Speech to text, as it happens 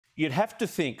You'd have to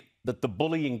think that the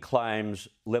bullying claims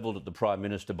levelled at the Prime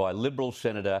Minister by Liberal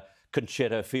Senator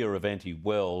Concetta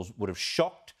Fierravanti-Wells would have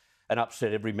shocked and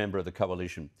upset every member of the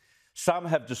coalition. Some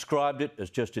have described it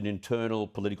as just an internal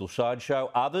political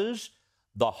sideshow, others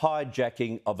the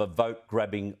hijacking of a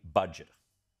vote-grabbing budget.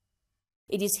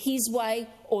 It is his way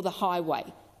or the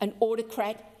highway, an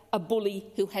autocrat, a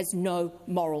bully who has no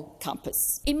moral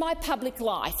compass. In my public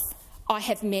life, I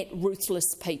have met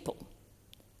ruthless people.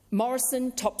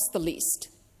 Morrison tops the list,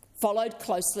 followed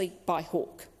closely by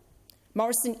Hawke.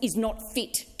 Morrison is not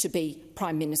fit to be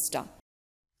Prime Minister.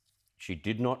 She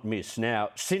did not miss. Now,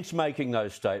 since making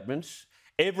those statements,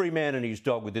 every man and his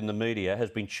dog within the media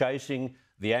has been chasing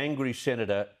the angry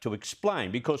senator to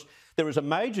explain, because there is a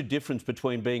major difference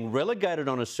between being relegated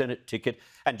on a Senate ticket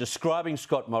and describing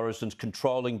Scott Morrison's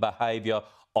controlling behaviour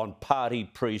on party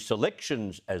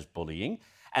pre-selections as bullying,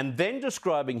 and then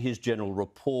describing his general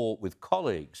rapport with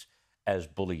colleagues as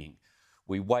bullying.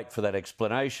 We wait for that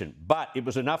explanation. But it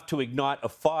was enough to ignite a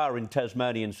fire in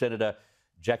Tasmanian Senator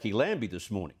Jackie Lambie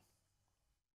this morning.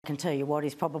 I can tell you what,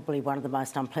 he's probably one of the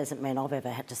most unpleasant men I've ever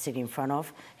had to sit in front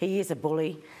of. He is a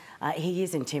bully, he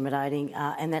is intimidating,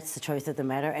 and that's the truth of the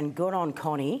matter. And good on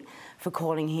Connie for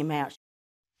calling him out.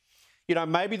 You know,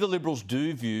 maybe the Liberals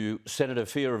do view Senator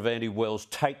Fierravanti-Wells'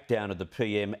 takedown of the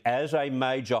PM as a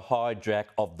major hijack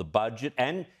of the budget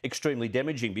and extremely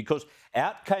damaging, because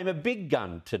out came a big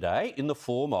gun today in the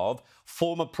form of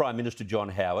former Prime Minister John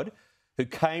Howard, who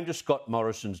came to Scott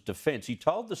Morrison's defence. He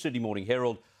told the Sydney Morning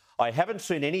Herald, "I haven't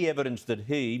seen any evidence that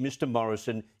he, Mr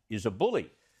Morrison, is a bully,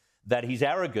 that he's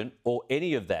arrogant or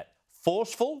any of that.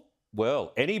 Forceful?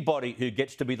 Well, anybody who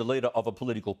gets to be the leader of a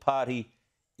political party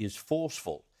is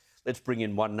forceful." Let's bring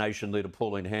in One Nation Leader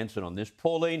Pauline Hanson on this.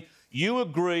 Pauline, you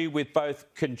agree with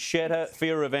both Concetta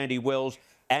Fierravanti-Wells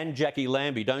and Jackie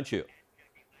Lambie, don't you?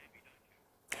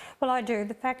 Well, I do.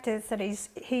 The fact is that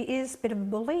he is a bit of a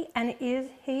bully and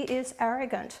he is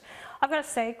arrogant. I've got to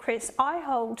say, Chris, I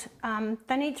hold,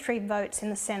 they need 3 votes in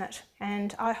the Senate,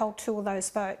 and I hold 2 of those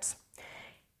votes.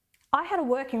 I had a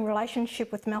working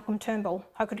relationship with Malcolm Turnbull.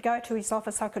 I could go to his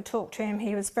office, I could talk to him,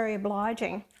 he was very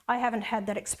obliging. I haven't had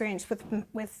that experience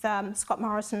with Scott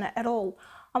Morrison at all.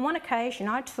 On one occasion,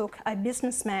 I took a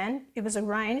businessman, it was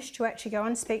arranged to actually go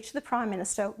and speak to the Prime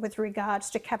Minister with regards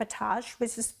to cabotage,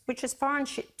 which is foreign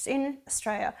ships in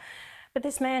Australia. But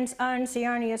this man owns the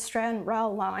only Australian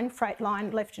rail line, freight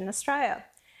line left in Australia.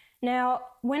 Now,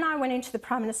 when I went into the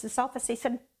Prime Minister's office, he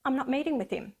said, "I'm not meeting with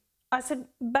him." I said,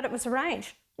 "But it was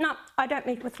arranged." "No, I don't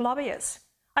meet with lobbyists."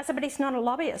 I said, "But he's not a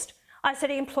lobbyist." I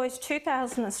said, "He employs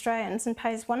 2,000 Australians and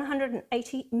pays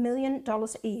 $180 million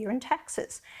a year in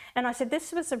taxes." And I said,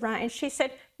 "This was arranged." She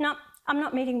said, "No, I'm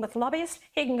not meeting with lobbyists.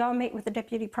 He can go and meet with the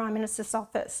Deputy Prime Minister's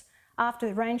office," after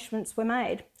the arrangements were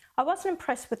made. I wasn't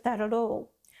impressed with that at all.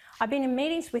 I've been in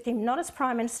meetings with him, not as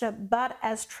Prime Minister, but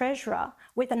as Treasurer,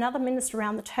 with another minister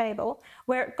around the table,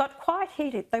 where it got quite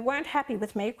heated. They weren't happy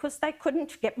with me because they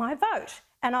couldn't get my vote,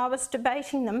 and I was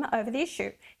debating them over the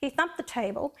issue. He thumped the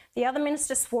table. The other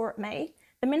minister swore at me.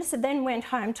 The minister then went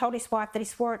home, told his wife that he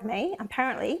swore at me.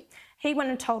 Apparently, he went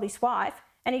and told his wife,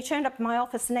 and he turned up in my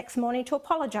office the next morning to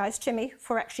apologise to me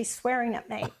for actually swearing at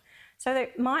me. So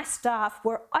that my staff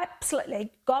were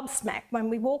absolutely gobsmacked when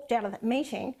we walked out of that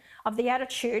meeting of the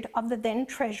attitude of the then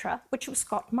Treasurer, which was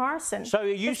Scott Morrison. So are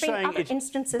you saying other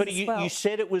instances but as well. You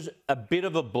said it was a bit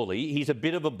of a bully. He's a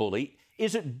bit of a bully.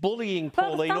 Is it bullying,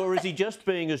 Pauline, or is he just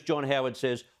being, as John Howard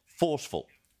says, forceful?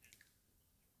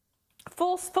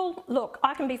 Forceful? Look,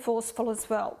 I can be forceful as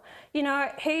well. You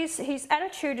know, his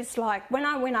attitude is like, when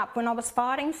I was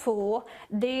fighting for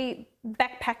the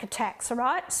backpack attacks, all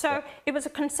right? So It was a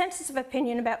consensus of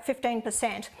opinion about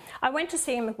 15%. I went to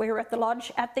see him, we were at the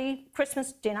lodge at the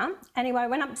Christmas dinner. Anyway, I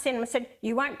went up to see him and said,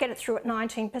 "You won't get it through at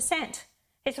 19%.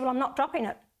 He said, "Well, I'm not dropping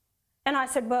it." And I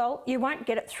said, "Well, you won't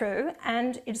get it through,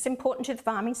 and it's important to the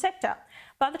farming sector."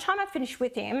 By the time I finished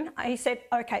with him, he said,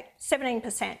 "OK,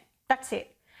 17%, that's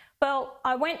it." Well,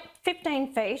 I went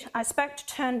 15 feet, I spoke to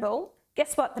Turnbull.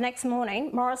 Guess what? The next morning,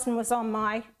 Morrison was on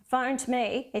my phone to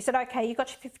me. He said, "OK, you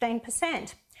got your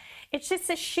 15%. It's just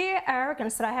the sheer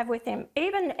arrogance that I have with him.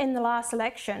 Even in the last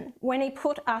election, when he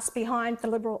put us behind the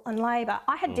Liberal and Labor,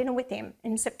 I had dinner with him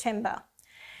in September.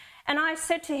 And I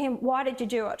said to him, "Why did you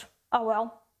do it?" "Oh,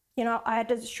 well, you know, I had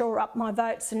to shore up my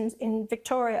votes in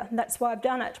Victoria, and that's why I've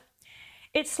done it."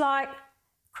 It's like,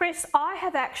 Chris, I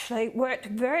have actually worked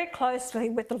very closely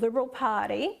with the Liberal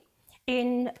Party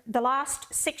in the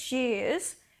last 6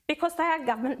 years because they are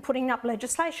government putting up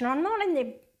legislation. I'm not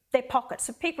in their pockets,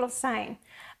 so people are saying,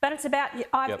 but it's about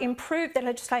I've improved the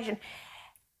legislation.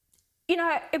 you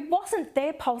know, it wasn't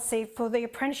their policy for the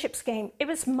apprenticeship scheme. It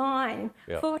was mine.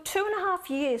 Yep. For 2.5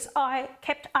 years, I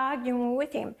kept arguing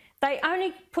with him. They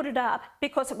only put it up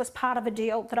because it was part of a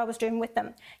deal that I was doing with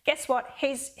them. Guess what?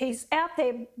 He's out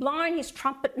there blowing his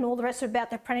trumpet and all the rest about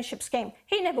the apprenticeship scheme.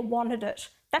 He never wanted it.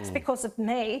 That's because of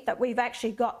me that we've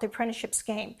actually got the apprenticeship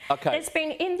scheme. Okay. It's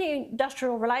been in the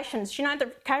industrial relations, you know,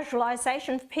 the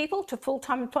casualisation of people to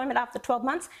full-time employment after 12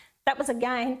 months. That was,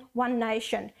 again, One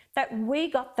Nation. That we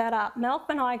got that up,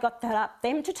 Malcolm and I got that up,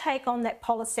 them to take on that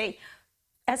policy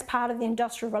as part of the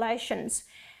industrial relations.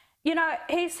 You know,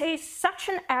 he's such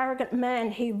an arrogant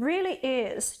man, he really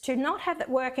is, to not have that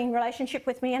working relationship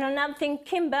with me. And another thing,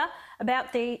 Kimber,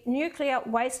 about the nuclear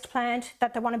waste plant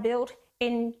that they want to build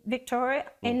in Victoria,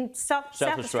 in South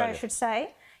Australia, I should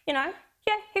say, you know,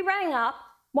 yeah, he rang up,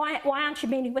 why aren't you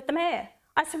meeting with the mayor?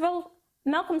 I said, well,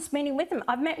 Malcolm's meeting with them.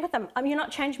 I've met with them. You're not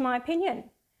changing my opinion.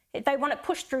 They want it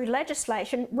pushed through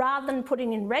legislation rather than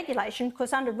putting in regulation,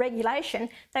 because under regulation,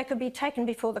 they could be taken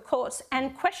before the courts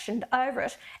and questioned over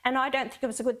it. And I don't think it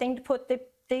was a good thing to put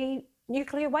the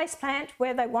nuclear waste plant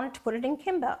where they wanted to put it in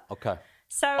Kimber. Okay.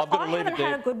 So I haven't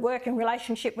had a good working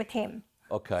relationship with him.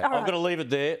 Okay. All right. I'm going to leave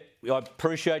it there. I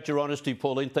appreciate your honesty,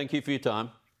 Pauline. Thank you for your time.